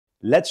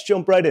Let's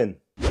jump right in.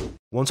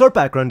 Once our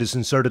background is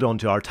inserted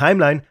onto our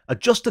timeline,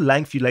 adjust the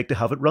length you'd like to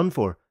have it run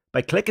for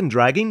by clicking and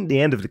dragging the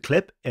end of the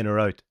clip in or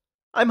out.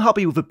 I'm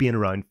happy with it being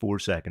around 4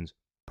 seconds.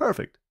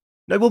 Perfect.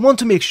 Now we'll want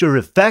to make sure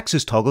Effects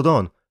is toggled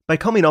on by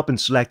coming up and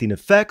selecting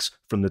Effects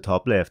from the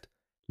top left.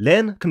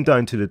 Then come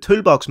down to the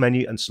Toolbox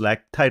menu and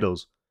select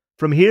Titles.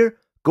 From here,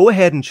 go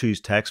ahead and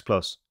choose Text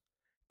Plus.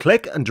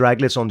 Click and drag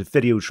this onto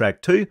video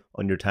track 2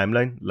 on your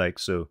timeline like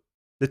so.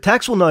 The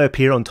text will now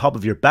appear on top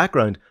of your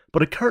background,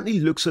 but it currently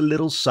looks a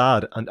little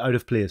sad and out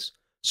of place.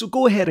 So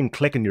go ahead and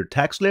click on your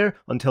text layer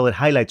until it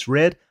highlights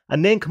red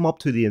and then come up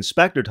to the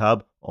Inspector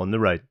tab on the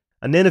right.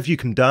 And then if you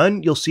come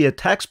down, you'll see a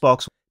text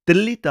box.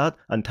 Delete that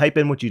and type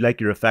in what you'd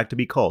like your effect to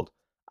be called.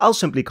 I'll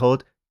simply call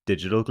it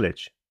Digital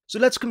Glitch. So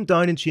let's come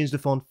down and change the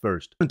font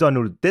first. And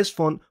download this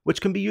font, which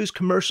can be used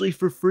commercially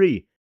for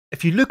free.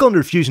 If you look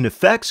under Fusion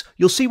Effects,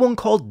 you'll see one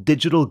called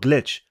Digital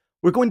Glitch.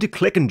 We're going to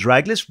click and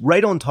drag this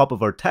right on top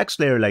of our text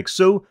layer like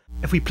so.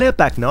 If we play it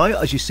back now,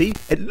 as you see,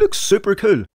 it looks super cool.